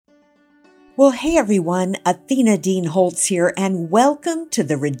Well, hey everyone, Athena Dean Holtz here, and welcome to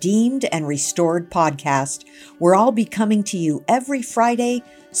the Redeemed and Restored podcast, where I'll be coming to you every Friday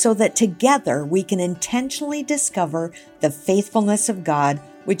so that together we can intentionally discover the faithfulness of God,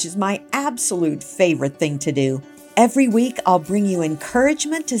 which is my absolute favorite thing to do. Every week, I'll bring you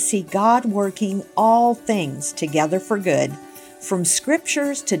encouragement to see God working all things together for good. From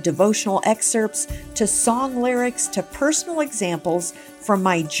scriptures to devotional excerpts to song lyrics to personal examples from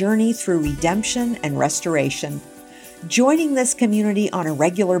my journey through redemption and restoration. Joining this community on a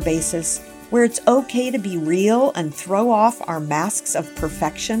regular basis, where it's okay to be real and throw off our masks of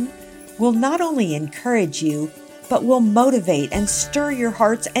perfection, will not only encourage you, but will motivate and stir your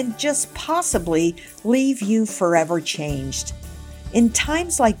hearts and just possibly leave you forever changed. In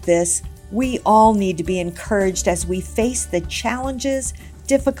times like this, we all need to be encouraged as we face the challenges,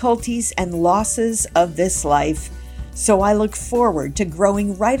 difficulties, and losses of this life. So I look forward to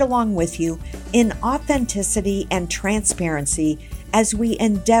growing right along with you in authenticity and transparency as we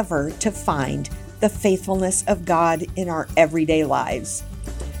endeavor to find the faithfulness of God in our everyday lives.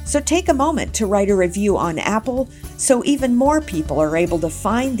 So take a moment to write a review on Apple so even more people are able to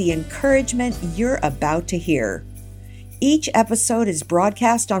find the encouragement you're about to hear. Each episode is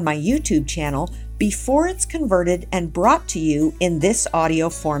broadcast on my YouTube channel before it's converted and brought to you in this audio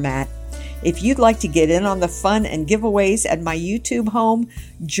format. If you'd like to get in on the fun and giveaways at my YouTube home,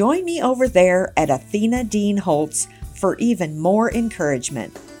 join me over there at Athena Dean Holtz for even more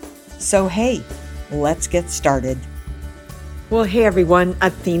encouragement. So hey, let's get started. Well, hey everyone,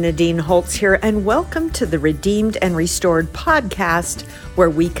 Athena Dean Holtz here, and welcome to the Redeemed and Restored podcast, where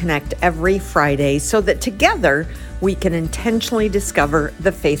we connect every Friday so that together we can intentionally discover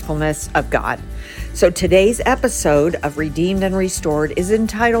the faithfulness of God. So today's episode of Redeemed and Restored is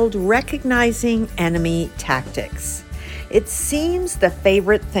entitled Recognizing Enemy Tactics. It seems the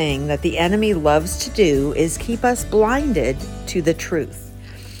favorite thing that the enemy loves to do is keep us blinded to the truth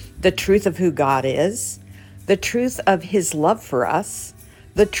of who God is, the truth of his love for us,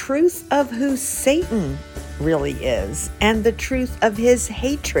 the truth of who Satan really is, and the truth of his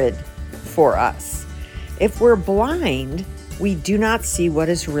hatred for us. If we're blind, we do not see what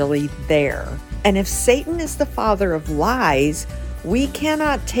is really there. And if Satan is the father of lies, we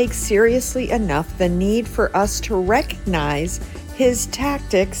cannot take seriously enough the need for us to recognize his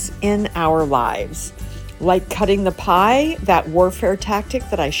tactics in our lives. Like cutting the pie, that warfare tactic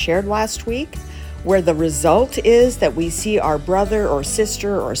that I shared last week, where the result is that we see our brother or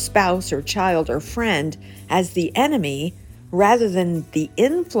sister or spouse or child or friend as the enemy, rather than the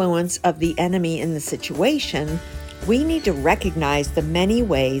influence of the enemy in the situation. We need to recognize the many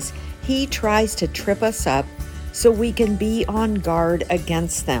ways he tries to trip us up so we can be on guard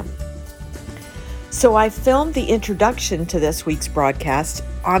against them. So I filmed the introduction to this week's broadcast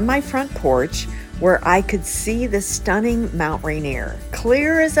on my front porch, where I could see the stunning Mount Rainier,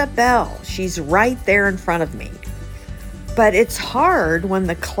 clear as a bell. She's right there in front of me. But it's hard when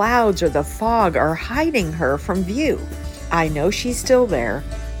the clouds or the fog are hiding her from view. I know she's still there,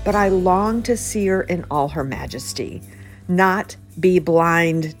 but I long to see her in all her majesty, not be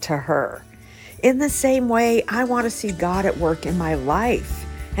blind to her. In the same way, I want to see God at work in my life,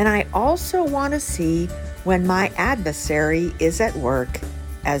 and I also want to see when my adversary is at work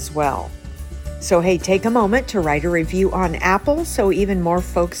as well. So hey, take a moment to write a review on Apple so even more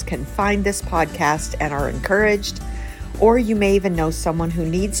folks can find this podcast and are encouraged. Or you may even know someone who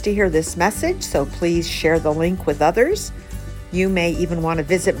needs to hear this message, so please share the link with others. You may even want to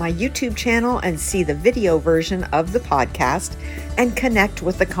visit my YouTube channel and see the video version of the podcast and connect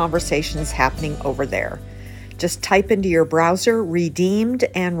with the conversations happening over there. Just type into your browser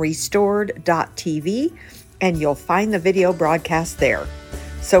redeemedandrestored.tv and you'll find the video broadcast there.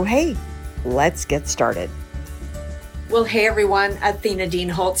 So hey, let's get started. Well, hey everyone, Athena Dean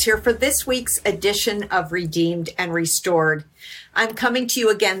Holtz here for this week's edition of Redeemed and Restored. I'm coming to you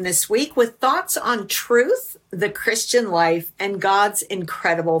again this week with thoughts on truth, the Christian life, and God's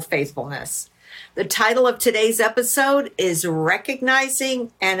incredible faithfulness. The title of today's episode is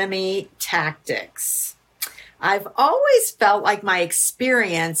Recognizing Enemy Tactics. I've always felt like my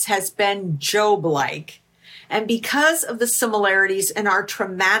experience has been Job-like, and because of the similarities in our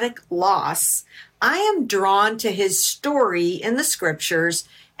traumatic loss, I am drawn to his story in the scriptures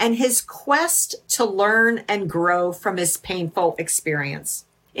and his quest to learn and grow from his painful experience.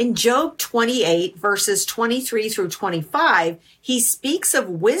 In Job 28, verses 23 through 25, he speaks of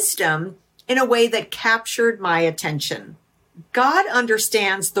wisdom in a way that captured my attention. God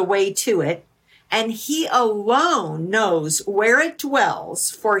understands the way to it, and he alone knows where it dwells,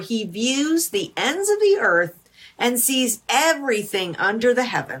 for he views the ends of the earth and sees everything under the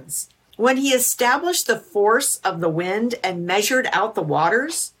heavens. when he established the force of the wind and measured out the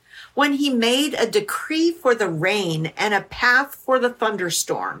waters, when he made a decree for the rain and a path for the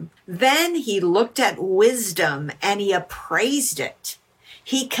thunderstorm. Then he looked at wisdom and he appraised it.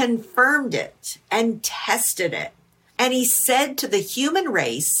 He confirmed it and tested it. And he said to the human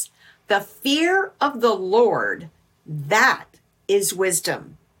race, the fear of the Lord, that is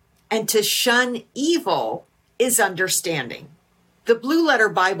wisdom. And to shun evil is understanding. The Blue Letter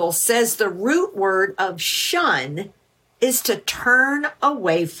Bible says the root word of shun is to turn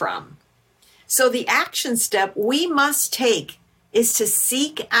away from. So the action step we must take is to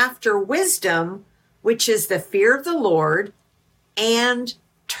seek after wisdom, which is the fear of the Lord, and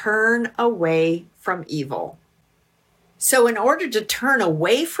turn away from evil. So in order to turn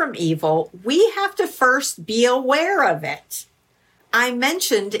away from evil, we have to first be aware of it. I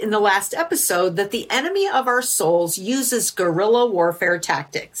mentioned in the last episode that the enemy of our souls uses guerrilla warfare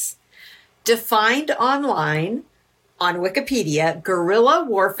tactics. Defined online on Wikipedia, guerrilla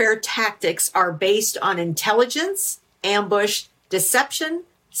warfare tactics are based on intelligence, ambush, deception,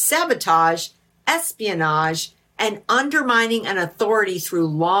 sabotage, espionage, and undermining an authority through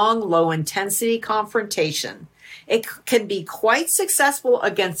long, low-intensity confrontation. It can be quite successful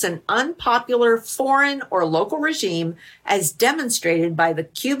against an unpopular foreign or local regime, as demonstrated by the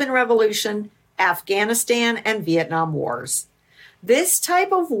Cuban Revolution, Afghanistan, and Vietnam Wars. This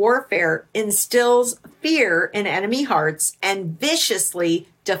type of warfare instills fear in enemy hearts and viciously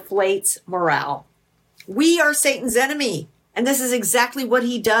deflates morale. We are Satan's enemy, and this is exactly what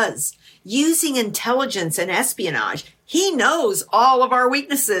he does. Using intelligence and espionage, he knows all of our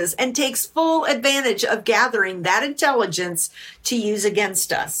weaknesses and takes full advantage of gathering that intelligence to use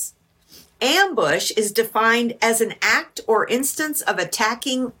against us. Ambush is defined as an act or instance of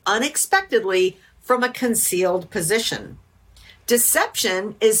attacking unexpectedly from a concealed position.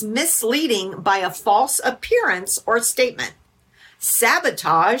 Deception is misleading by a false appearance or statement.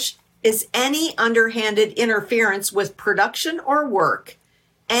 Sabotage is any underhanded interference with production or work,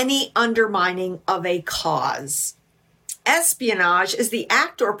 any undermining of a cause. Espionage is the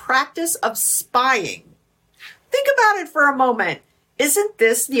act or practice of spying. Think about it for a moment. Isn't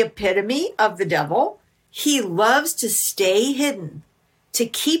this the epitome of the devil? He loves to stay hidden, to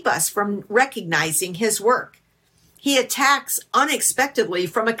keep us from recognizing his work. He attacks unexpectedly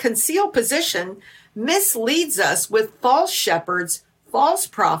from a concealed position, misleads us with false shepherds, false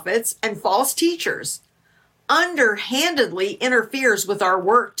prophets, and false teachers, underhandedly interferes with our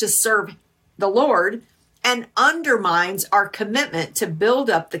work to serve the Lord, and undermines our commitment to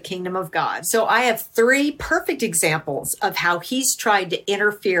build up the kingdom of God. So I have 3 perfect examples of how he's tried to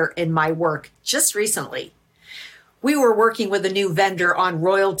interfere in my work just recently. We were working with a new vendor on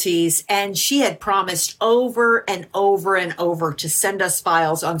royalties, and she had promised over and over and over to send us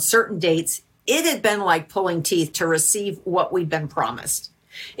files on certain dates. It had been like pulling teeth to receive what we'd been promised.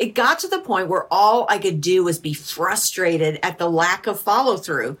 It got to the point where all I could do was be frustrated at the lack of follow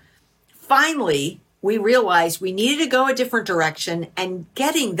through. Finally, we realized we needed to go a different direction, and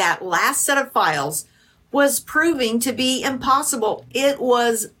getting that last set of files was proving to be impossible. It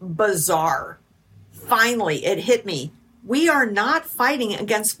was bizarre. Finally, it hit me. We are not fighting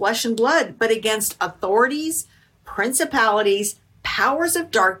against flesh and blood, but against authorities, principalities, powers of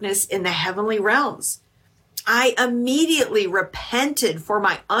darkness in the heavenly realms. I immediately repented for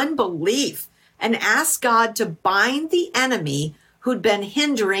my unbelief and asked God to bind the enemy who'd been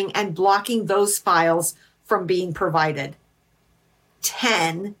hindering and blocking those files from being provided.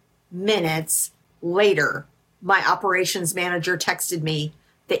 10 minutes later, my operations manager texted me,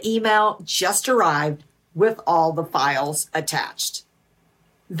 the email just arrived with all the files attached.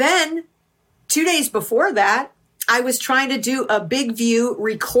 Then, 2 days before that, I was trying to do a big view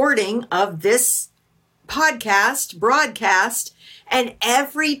recording of this broadcast, and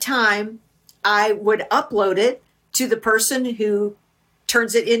every time I would upload it to the person who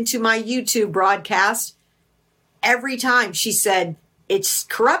turns it into my YouTube broadcast, every time she said, it's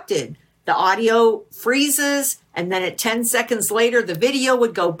corrupted. The audio freezes, and then at 10 seconds later, the video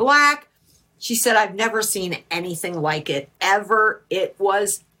would go black. She said, I've never seen anything like it ever. It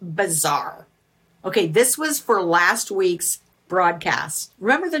was bizarre. Okay, this was for last week's broadcast.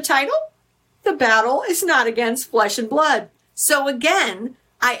 Remember the title? The battle is not against flesh and blood. So again,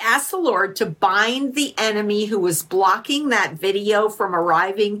 I asked the Lord to bind the enemy who was blocking that video from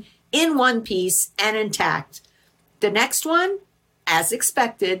arriving in one piece and intact. The next one, as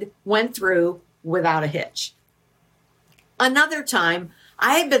expected, went through without a hitch. Another time,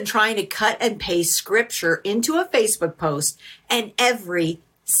 I had been trying to cut and paste scripture into a Facebook post, and every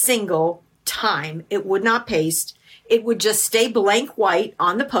single time it would not paste. it would just stay blank white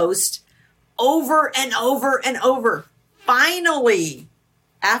on the post over and over and over. Finally,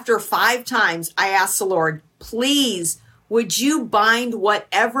 after 5 times, I asked the Lord, please, would you bind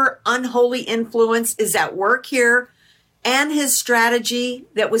whatever unholy influence is at work here and his strategy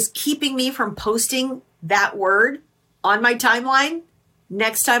that was keeping me from posting that word on my timeline?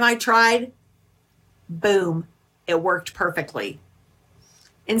 Next time I tried, boom, it worked perfectly.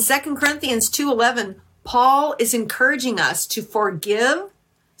 In 2 Corinthians 2:11, Paul is encouraging us to forgive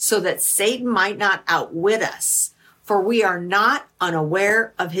so that Satan might not outwit us, for we are not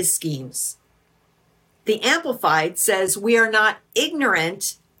unaware of his schemes. The Amplified says we are not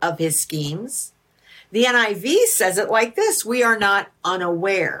ignorant of his schemes. The NIV says it like this, we are not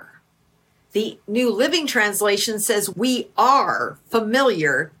unaware. The New Living Translation says we are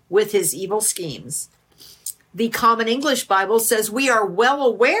familiar with his evil schemes. The Common English Bible says we are well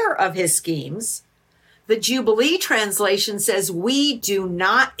aware of his schemes. The Jubilee translation says we do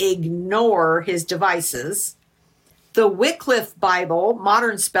not ignore his devices. The Wycliffe Bible,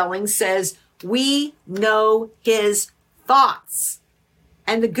 modern spelling, says we know his thoughts.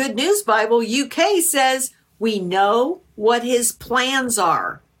 And the Good News Bible, UK, says we know what his plans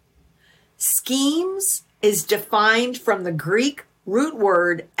are. Schemes is defined from the Greek root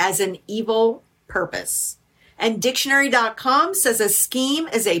word as an evil purpose. And dictionary.com says a scheme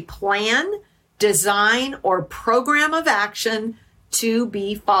is a plan, design, or program of action to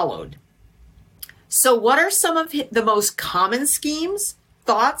be followed. So what are some of the most common schemes,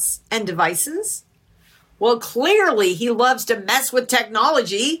 thoughts, and devices? Well, clearly he loves to mess with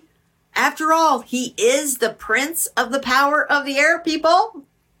technology. After all, he is the prince of the power of the air, people.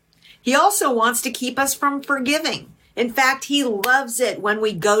 He also wants to keep us from forgiving. In fact, he loves it when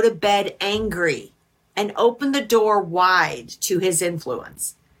we go to bed angry and open the door wide to his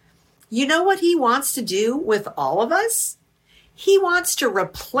influence. You know what he wants to do with all of us? He wants to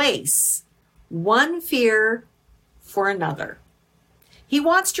replace one fear for another. He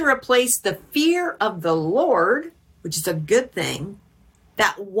wants to replace the fear of the Lord, which is a good thing,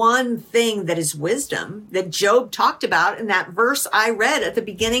 that one thing that is wisdom that Job talked about in that verse I read at the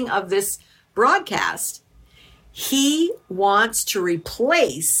beginning of this broadcast. He wants to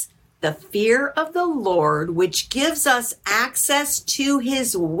replace the fear of the Lord, which gives us access to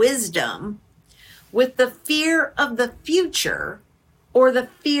his wisdom, with the fear of the future or the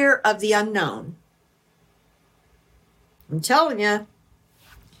fear of the unknown. I'm telling you,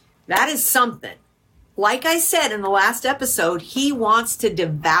 that is something. Like I said in the last episode, he wants to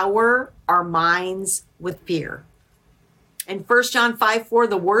devour our minds with fear. In 1 John 5:4,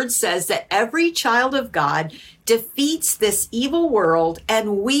 the word says that every child of God defeats this evil world,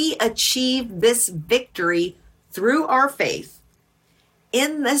 and we achieve this victory through our faith.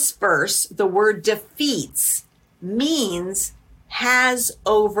 In this verse, the word defeats means has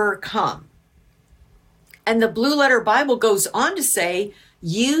overcome. And the Blue Letter Bible goes on to say,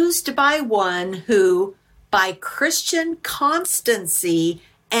 used by one who, by Christian constancy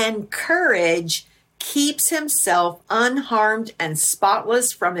and courage, keeps himself unharmed and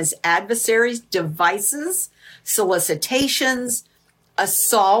spotless from his adversaries' devices, solicitations,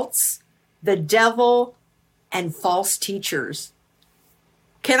 assaults, the devil, and false teachers.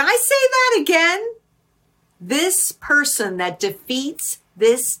 Can I say that again? This person that defeats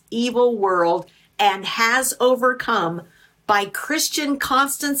this evil world and has overcome by Christian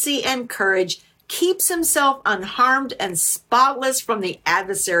constancy and courage keeps himself unharmed and spotless from the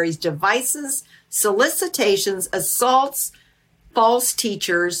adversary's devices, solicitations, assaults, false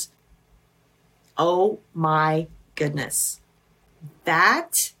teachers. Oh my goodness.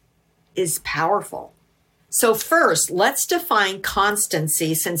 That is powerful. So first, let's define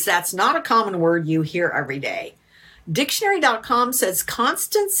constancy, since that's not a common word you hear every day. Dictionary.com says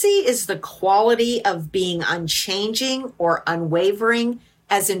constancy is the quality of being unchanging or unwavering,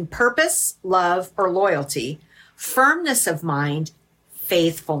 as in purpose, love, or loyalty, firmness of mind,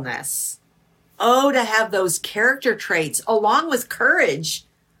 faithfulness. Oh, to have those character traits along with courage.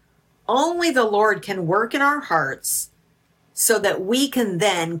 Only the Lord can work in our hearts so that we can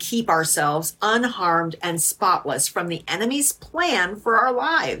then keep ourselves unharmed and spotless from the enemy's plan for our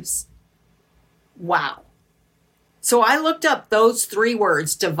lives. Wow. So I looked up those 3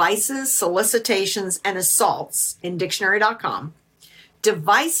 words, devices, solicitations, and assaults, in dictionary.com.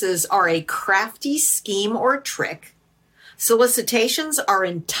 Devices are a crafty scheme or trick. Solicitations are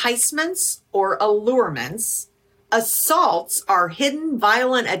enticements or allurements. Assaults are hidden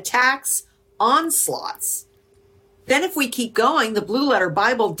violent attacks, onslaughts. Then if we keep going, the Blue Letter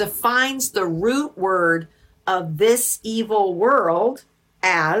Bible defines the root word of this evil world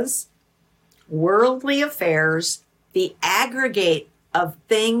as worldly affairs, the aggregate of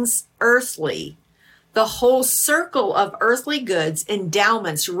things earthly, the whole circle of earthly goods,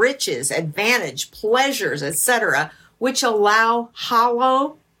 endowments, riches, advantage, pleasures, etc., which allow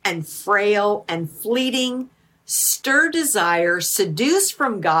hollow and frail and fleeting, stir desire, seduce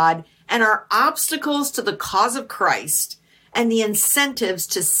from God, and are obstacles to the cause of Christ and the incentives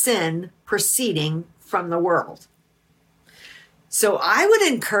to sin proceeding from the world. So I would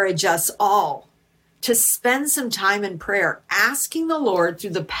encourage us all to spend some time in prayer, asking the Lord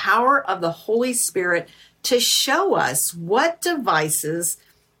through the power of the Holy Spirit to show us what devices,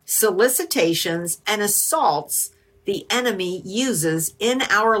 solicitations, and assaults the enemy uses in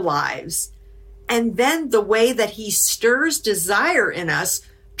our lives, and then the way that he stirs desire in us,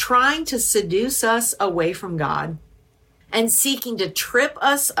 trying to seduce us away from God and seeking to trip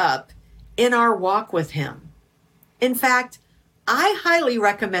us up in our walk with him. In fact, I highly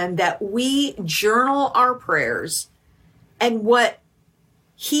recommend that we journal our prayers and what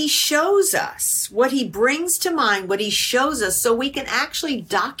he shows us, what he brings to mind, what he shows us, so we can actually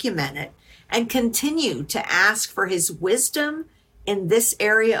document it and continue to ask for his wisdom in this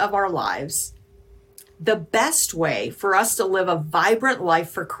area of our lives. The best way for us to live a vibrant life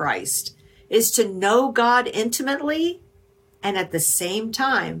for Christ is to know God intimately and at the same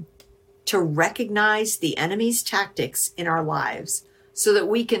time to recognize the enemy's tactics in our lives so that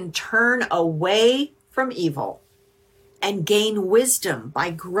we can turn away from evil and gain wisdom by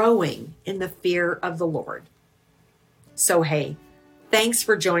growing in the fear of the Lord. So, hey, thanks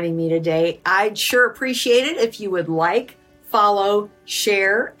for joining me today. I'd sure appreciate it if you would like, follow,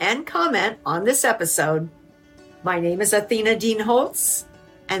 share, and comment on this episode. My name is Athena Dean Holtz,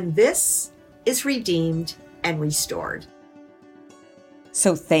 and this is Redeemed and Restored.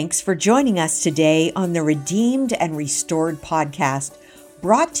 So thanks for joining us today on the Redeemed and Restored podcast,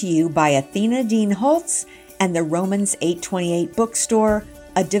 brought to you by Athena Dean Holtz and the Romans 828 Bookstore,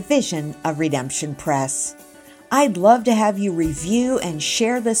 a division of Redemption Press. I'd love to have you review and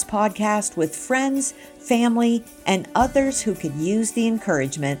share this podcast with friends, family, and others who could use the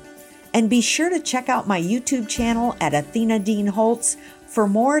encouragement. And be sure to check out my YouTube channel at Athena Dean Holtz for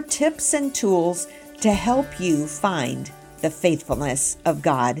more tips and tools to help you find the faithfulness of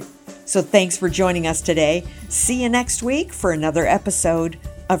God. So thanks for joining us today. See you next week for another episode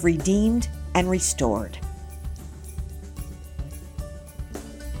of Redeemed and Restored.